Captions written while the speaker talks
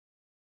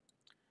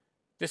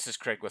This is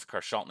Craig with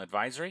Carshalton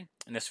Advisory.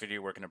 In this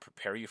video, we're going to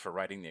prepare you for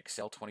writing the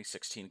Excel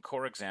 2016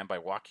 core exam by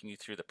walking you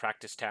through the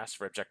practice tasks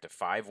for Objective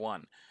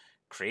 5.1,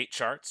 Create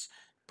Charts,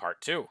 Part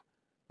 2.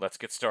 Let's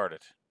get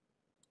started.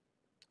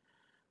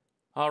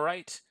 All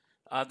right,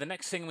 the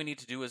next thing we need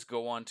to do is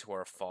go on to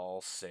our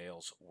fall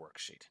sales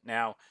worksheet.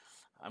 Now,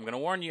 I'm going to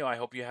warn you, I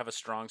hope you have a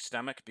strong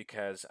stomach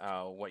because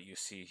what you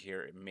see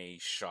here may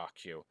shock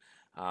you.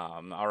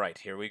 All right,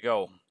 here we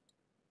go.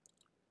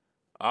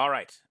 All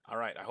right.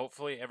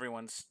 Hopefully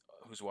everyone's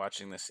who's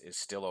watching this is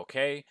still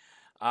okay.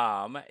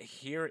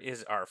 Here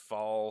is our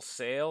fall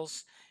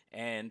sales,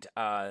 and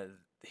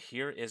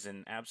here is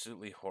an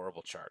absolutely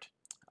horrible chart.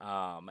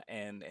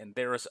 And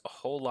there is a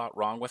whole lot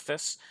wrong with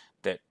this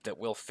that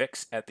we'll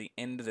fix at the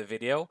end of the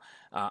video.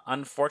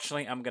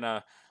 Unfortunately, I'm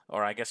gonna,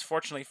 or I guess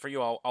fortunately for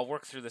you, I'll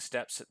work through the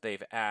steps that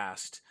they've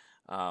asked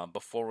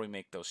before we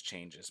make those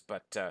changes.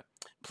 But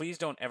please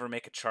don't ever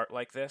make a chart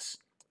like this.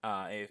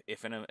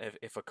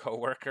 If a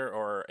coworker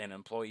or an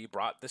employee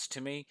brought this to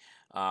me,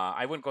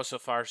 I wouldn't go so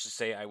far as to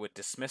say I would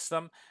dismiss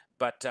them,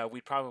 but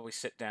we'd probably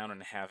sit down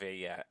and have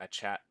a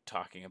chat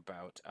talking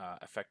about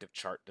effective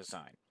chart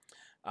design.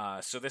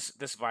 So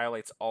this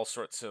violates all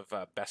sorts of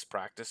best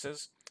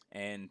practices.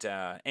 And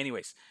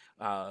anyways,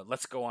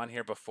 let's go on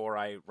here before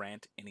I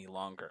rant any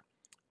longer.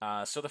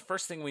 So the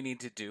first thing we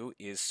need to do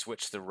is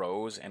switch the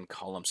rows and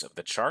columns of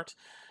the chart.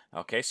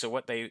 Okay, so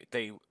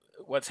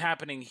what's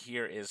happening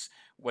here is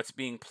what's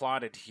being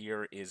plotted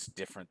here is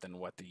different than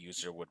what the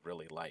user would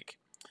really like.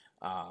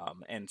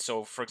 And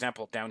so, for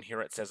example, down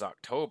here it says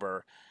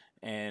October,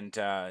 and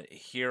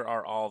here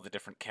are all the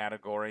different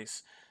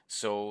categories.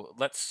 So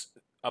let's,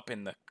 up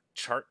in the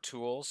chart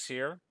tools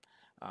here,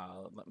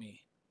 let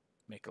me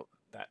make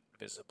that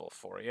visible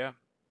for you.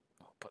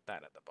 I'll put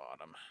that at the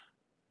bottom.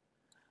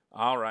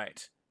 All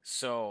right,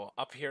 so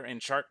up here in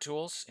chart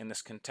tools, in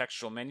this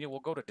contextual menu, we'll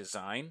go to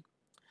design,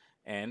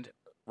 and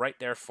right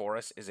there for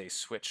us is a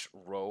switch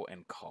row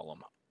and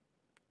column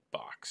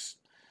box.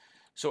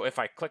 So if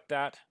I click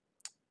that,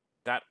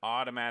 that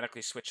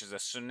automatically switches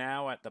us. So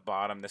now at the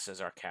bottom, this is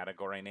our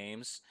category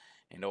names,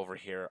 and over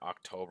here,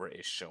 October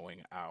is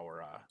showing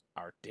our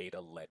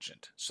data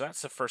legend. So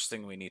that's the first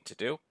thing we need to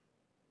do.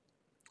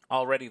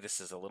 Already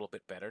this is a little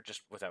bit better,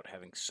 just without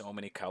having so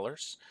many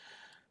colors.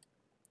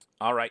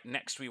 All right,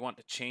 next we want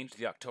to change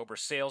the October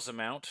sales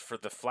amount for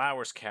the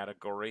flowers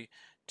category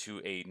to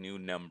a new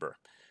number.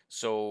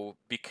 So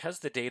because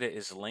the data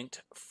is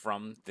linked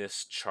from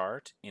this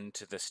chart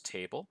into this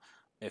table,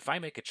 if I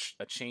make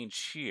a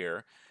change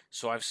here,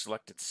 so I've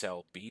selected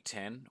cell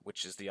B10,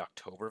 which is the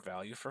October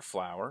value for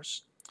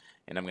flowers,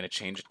 and I'm going to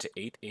change it to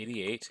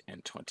 888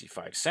 and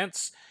 25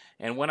 cents.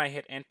 And when I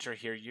hit enter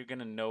here, you're going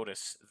to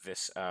notice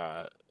this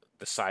the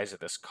size of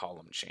this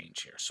column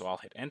change here. So I'll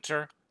hit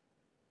enter,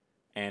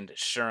 and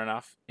sure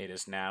enough, it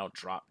is now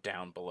dropped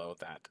down below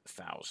that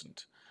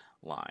 1,000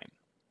 line.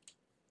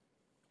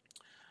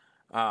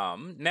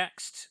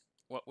 Next,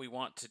 what we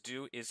want to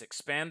do is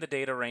expand the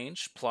data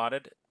range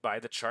plotted by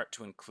the chart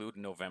to include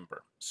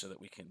November so that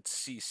we can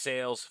see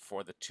sales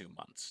for the 2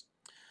 months.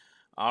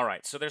 All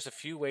right, so there's a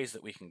few ways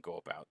that we can go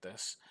about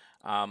this.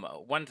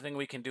 One thing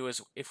we can do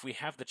is if we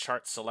have the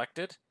chart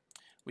selected,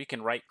 we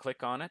can right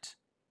click on it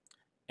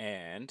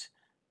and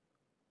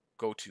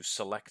go to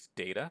select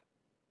data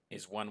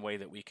is one way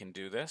that we can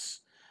do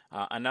this.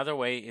 Another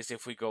way is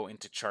if we go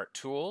into chart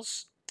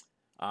tools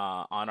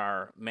on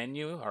our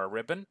menu, our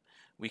ribbon,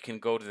 we can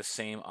go to the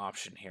same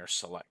option here,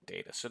 select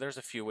data. So there's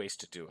a few ways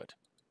to do it.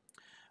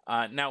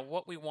 Now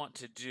what we want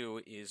to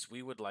do is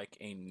we would like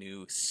a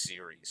new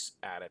series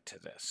added to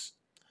this.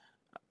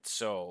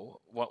 So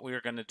what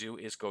we're going to do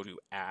is go to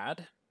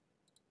add,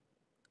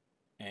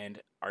 and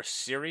our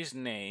series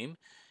name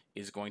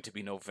is going to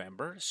be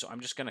November. So I'm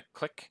just going to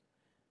click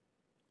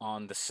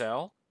on the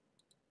cell.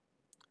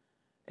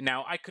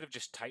 Now, I could have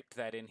just typed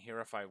that in here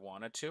if I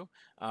wanted to.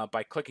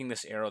 By clicking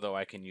this arrow, though,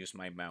 I can use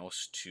my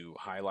mouse to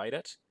highlight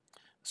it.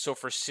 So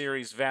for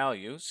series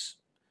values,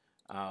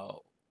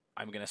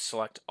 I'm going to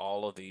select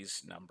all of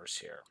these numbers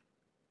here.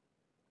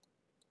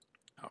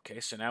 Okay,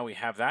 so now we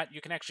have that.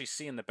 You can actually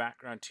see in the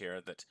background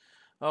here that,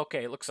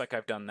 okay, it looks like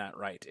I've done that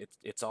right.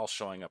 It's all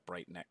showing up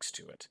right next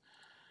to it.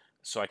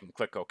 So I can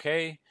click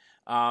OK.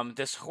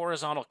 This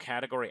horizontal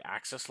category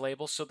access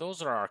label, so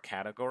those are our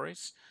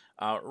categories.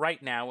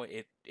 Right now,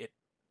 it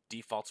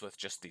defaults with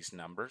just these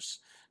numbers.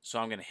 So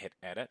I'm going to hit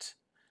edit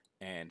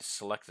and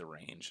select the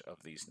range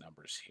of these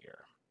numbers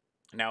here.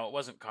 Now it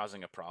wasn't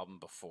causing a problem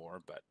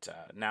before, but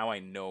now I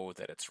know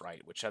that it's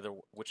right.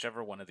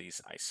 Whichever one of these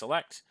I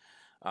select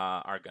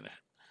are going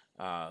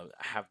to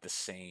have the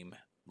same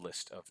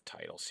list of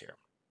titles here.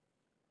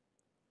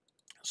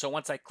 So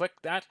once I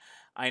click that,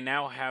 I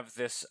now have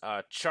this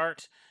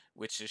chart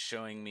which is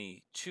showing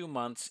me 2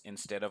 months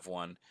instead of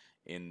 1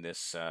 in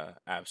this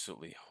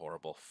absolutely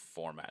horrible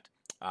format.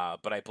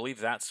 But I believe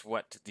that's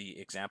what the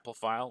example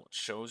file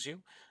shows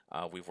you.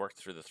 We've worked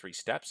through the 3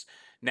 steps.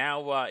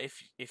 Now,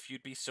 if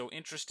you'd be so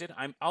interested,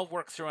 I'll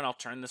work through and I'll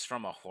turn this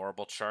from a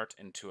horrible chart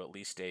into at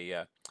least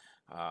a,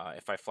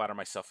 if I flatter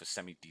myself, a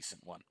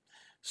semi-decent one.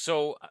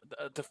 So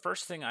the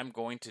first thing I'm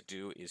going to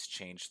do is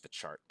change the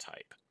chart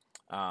type.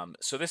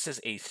 So this is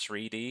a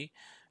 3D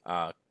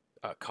uh,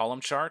 column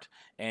chart,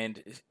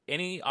 and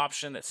any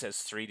option that says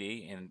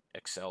 3D in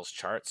Excel's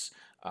charts,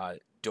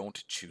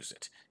 don't choose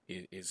it.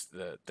 It is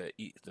the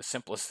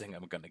simplest thing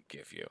I'm going to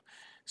give you.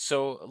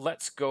 So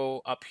let's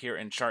go up here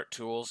in Chart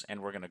Tools,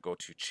 and we're going to go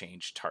to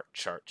Change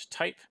Chart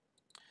Type.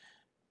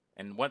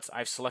 And once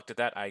I've selected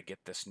that, I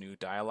get this new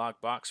dialog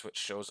box, which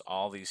shows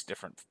all these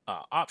different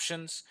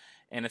options.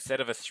 And instead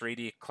of a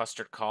 3D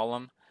clustered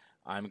column,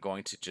 I'm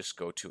going to just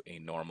go to a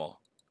normal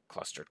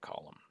clustered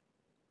column.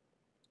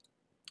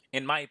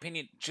 In my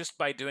opinion, just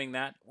by doing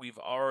that, we've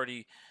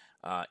already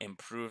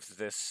improved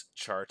this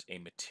chart a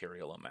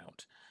material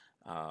amount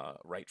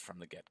right from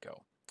the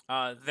get-go.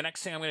 The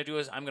next thing I'm going to do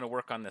is I'm going to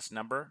work on this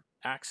number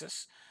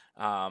axis.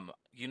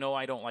 You know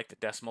I don't like the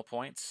decimal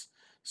points,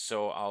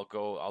 so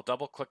I'll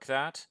double click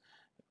that,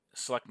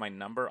 select my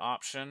number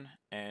option,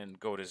 and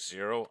go to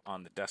 0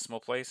 on the decimal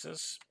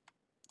places.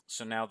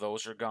 So now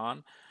those are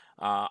gone.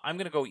 I'm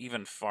going to go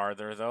even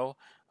farther though.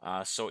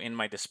 So in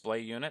my display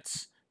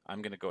units,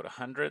 I'm going to go to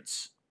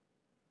hundreds.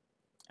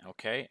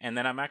 Okay, and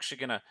then I'm actually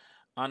going to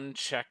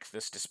uncheck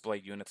this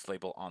display units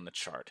label on the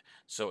chart.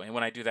 So and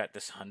when I do that,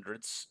 this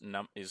hundreds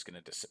is going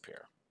to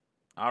disappear.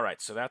 All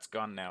right, so that's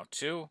gone now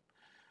too.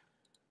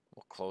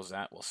 We'll close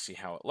that. We'll see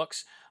how it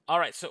looks. All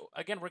right, so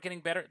again, we're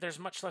getting better. There's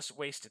much less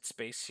wasted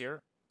space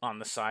here on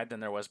the side than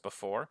there was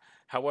before.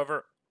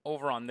 However,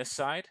 over on this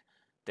side,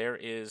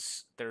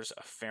 there's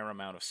a fair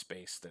amount of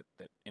space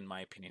that in my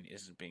opinion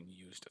isn't being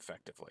used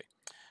effectively.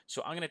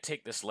 So I'm going to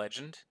take this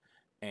legend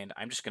and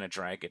I'm just going to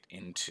drag it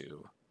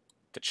into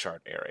the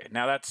chart area.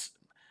 Now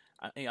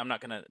I'm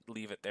not going to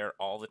leave it there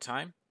all the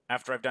time.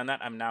 After I've done that,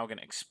 I'm now going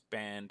to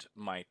expand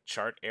my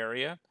chart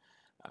area,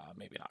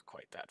 maybe not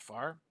quite that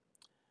far.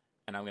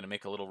 And I'm going to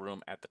make a little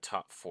room at the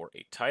top for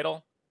a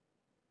title,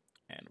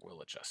 and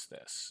we'll adjust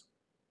this.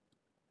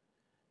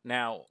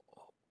 Now,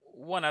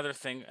 one other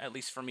thing, at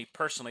least for me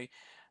personally,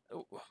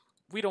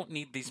 we don't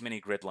need these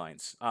many grid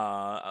lines.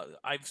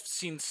 I've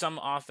seen some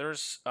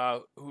authors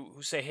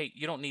who say, hey,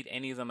 you don't need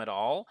any of them at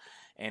all,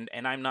 and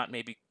I'm not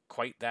maybe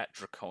quite that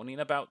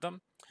draconian about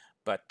them,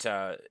 but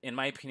in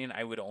my opinion,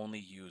 I would only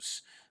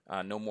use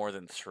no more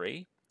than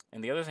 3.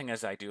 And the other thing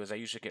as I do is I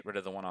usually get rid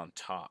of the one on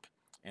top.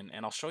 And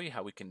I'll show you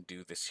how we can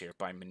do this here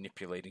by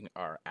manipulating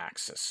our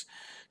axis.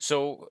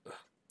 So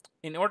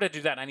in order to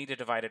do that, I need to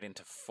divide it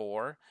into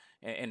 4.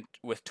 And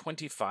with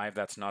 25,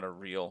 that's not a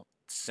real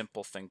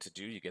simple thing to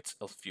do. You get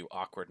a few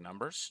awkward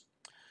numbers.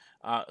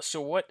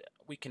 So what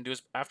we can do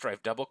is after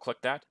I've double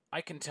clicked that,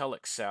 I can tell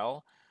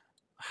Excel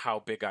how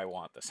big I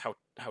want this, how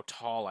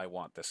tall I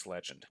want this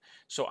legend.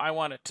 So I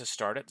want it to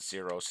start at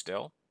 0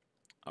 still.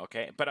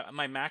 Okay, but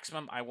my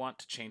maximum I want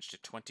to change to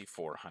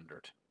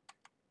 2400.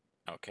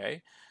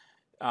 Okay.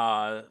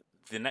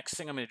 The next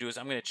thing I'm going to do is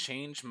I'm going to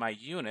change my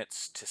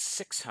units to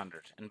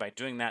 600. And by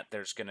doing that,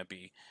 there's going to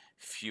be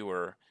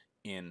fewer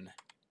in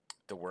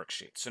the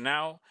worksheet. So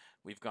now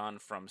we've gone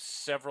from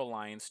several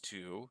lines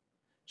to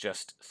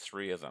just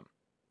 3 of them.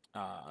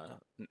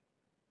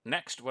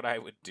 Next, what I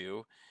would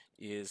do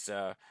is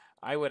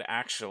I would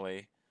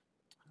actually,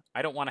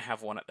 I don't want to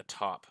have one at the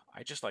top.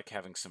 I just like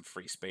having some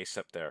free space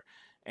up there.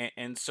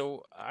 And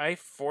so I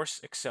force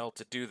Excel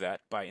to do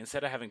that by,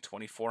 instead of having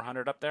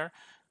 2400 up there,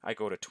 I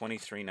go to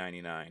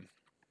 2399.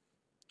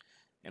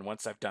 And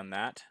once I've done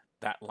that,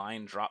 that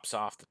line drops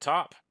off the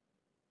top.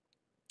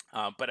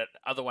 But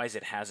otherwise,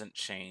 it hasn't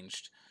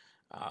changed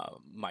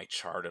my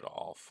chart at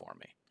all for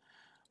me.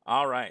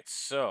 All right,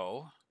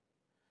 so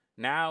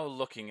now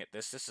looking at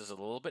this is a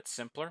little bit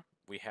simpler.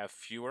 We have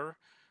fewer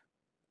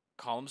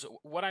columns.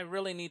 What I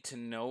really need to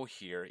know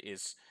here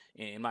is,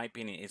 in my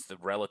opinion, is the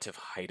relative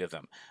height of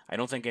them. I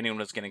don't think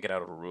anyone is going to get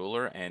out a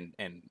ruler and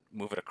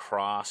move it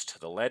across to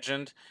the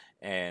legend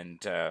and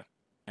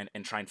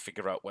try and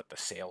figure out what the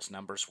sales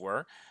numbers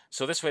were.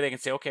 So this way they can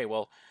say, okay,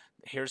 well,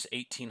 here's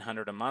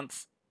 1,800 a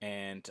month,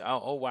 and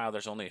oh wow,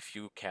 there's only a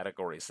few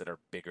categories that are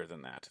bigger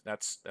than that.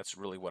 That's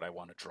really what I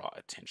want to draw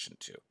attention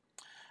to.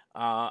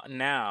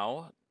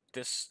 Now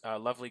this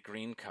lovely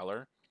green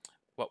color,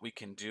 what we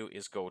can do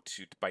is go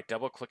to, by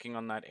double clicking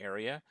on that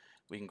area,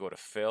 we can go to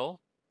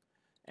fill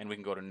and we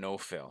can go to no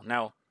fill.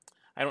 Now,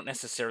 I don't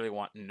necessarily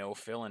want no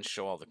fill and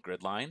show all the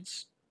grid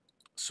lines.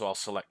 So I'll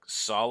select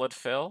solid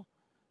fill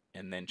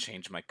and then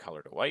change my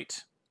color to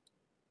white.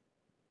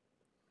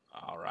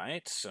 All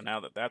right, so now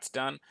that that's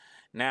done,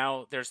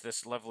 now there's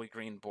this lovely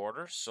green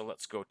border. So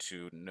let's go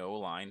to no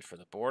line for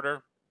the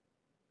border.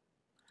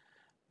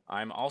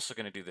 I'm also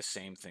going to do the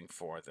same thing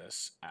for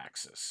this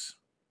axis.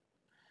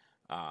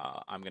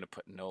 I'm going to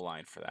put no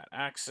line for that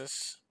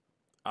axis.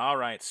 All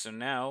right, so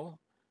now,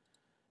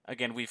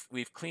 again,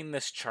 we've cleaned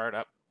this chart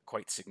up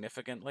quite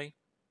significantly.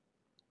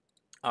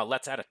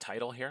 Let's add a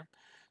title here.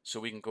 So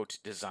we can go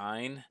to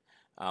design.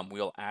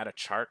 We'll add a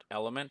chart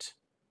element.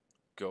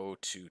 Go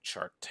to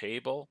chart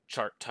table,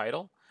 chart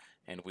title,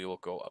 and we will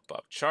go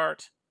above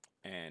chart,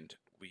 and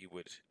we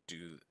would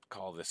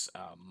call this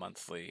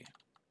monthly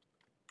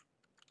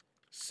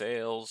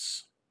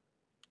sales,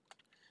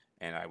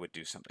 and I would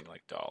do something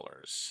like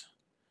dollars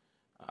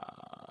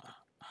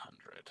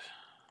 100.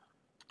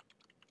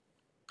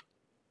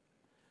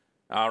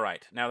 All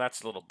right, now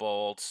that's a little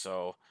bold,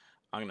 so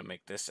I'm going to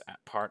make this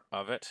part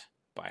of it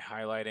by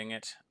highlighting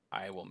it.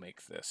 I will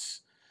make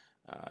this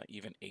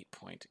even 8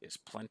 point is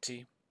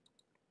plenty.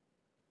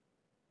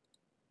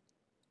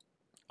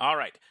 All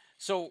right,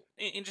 so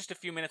in just a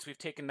few minutes, we've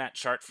taken that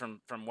chart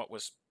from what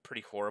was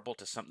pretty horrible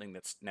to something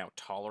that's now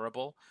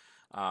tolerable.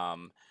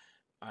 I'm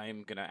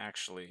going to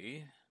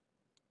actually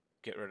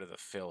get rid of the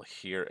fill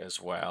here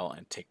as well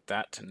and take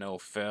that to no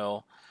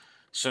fill.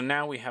 So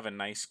now we have a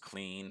nice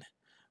clean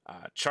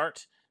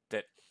chart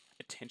that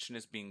attention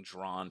is being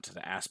drawn to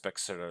the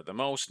aspects that are the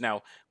most.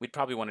 Now, we'd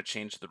probably want to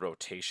change the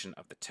rotation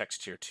of the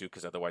text here too,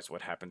 because otherwise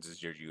what happens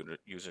is your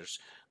users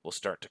will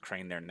start to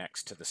crane their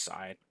necks to the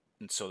side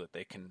and so that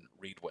they can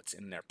read what's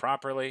in there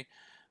properly.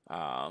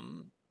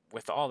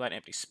 With all that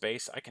empty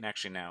space, I can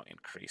actually now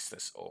increase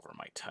this over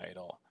my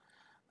title.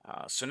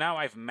 So now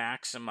I've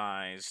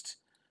maximized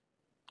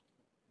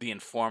the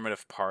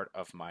informative part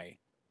of my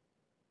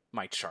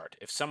chart.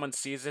 If someone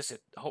sees this,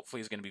 it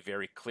hopefully is going to be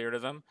very clear to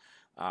them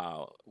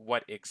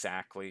what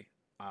exactly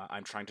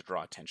I'm trying to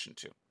draw attention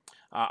to.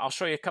 I'll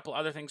show you a couple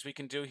other things we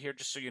can do here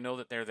just so you know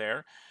that they're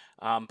there.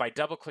 By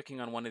double clicking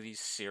on one of these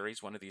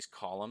series, one of these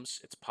columns,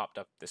 it's popped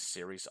up this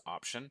series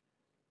option.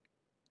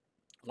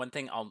 One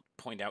thing I'll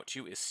point out to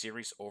you is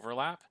series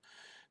overlap.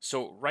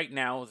 So right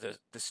now,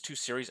 these two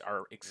series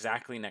are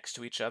exactly next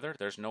to each other.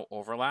 There's no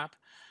overlap.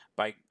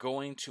 By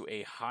going to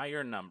a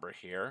higher number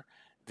here,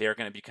 they're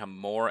going to become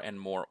more and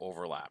more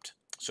overlapped.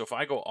 So if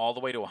I go all the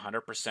way to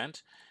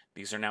 100%,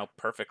 these are now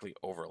perfectly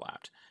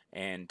overlapped.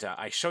 And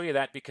I show you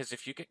that because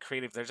if you get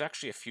creative, there's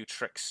actually a few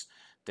tricks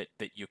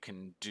that you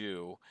can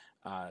do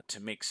to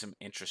make some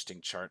interesting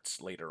charts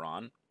later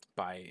on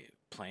by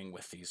playing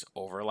with these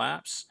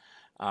overlaps.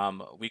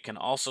 We can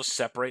also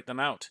separate them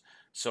out.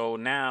 So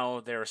now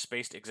they're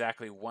spaced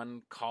exactly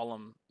one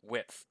column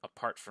width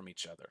apart from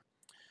each other.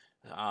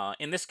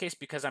 In this case,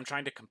 because I'm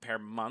trying to compare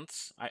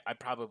months, I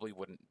probably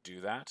wouldn't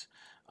do that.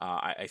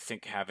 I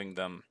think having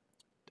them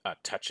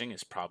touching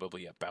is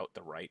probably about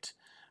the right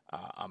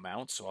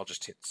amount, so I'll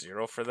just hit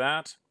 0 for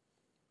that.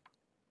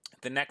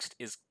 The next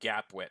is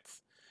gap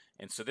width.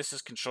 And so this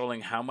is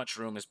controlling how much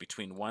room is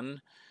between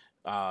one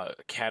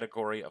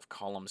category of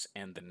columns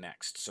and the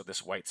next. So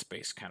this white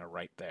space kind of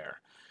right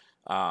there.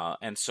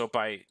 And so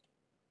by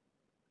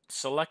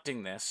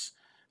selecting this,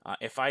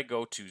 if I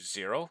go to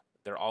 0,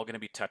 they're all going to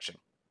be touching.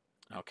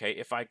 Okay,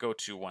 if I go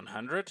to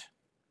 100,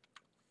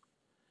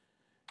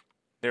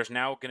 there's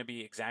now going to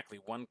be exactly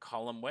one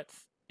column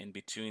width in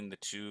between the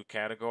two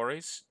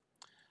categories.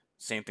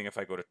 Same thing if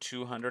I go to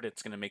 200,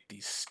 it's going to make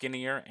these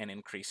skinnier and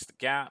increase the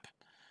gap.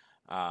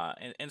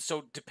 And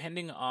so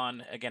depending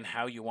on, again,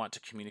 how you want to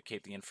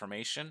communicate the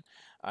information,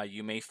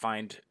 you may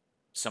find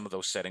some of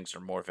those settings are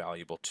more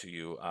valuable to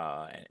you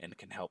and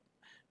can help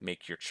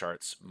make your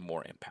charts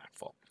more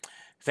impactful.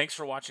 Thanks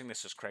for watching.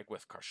 This is Craig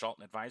with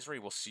Carshalton Advisory.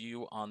 We'll see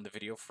you on the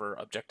video for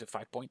Objective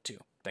 5.2.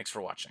 Thanks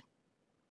for watching.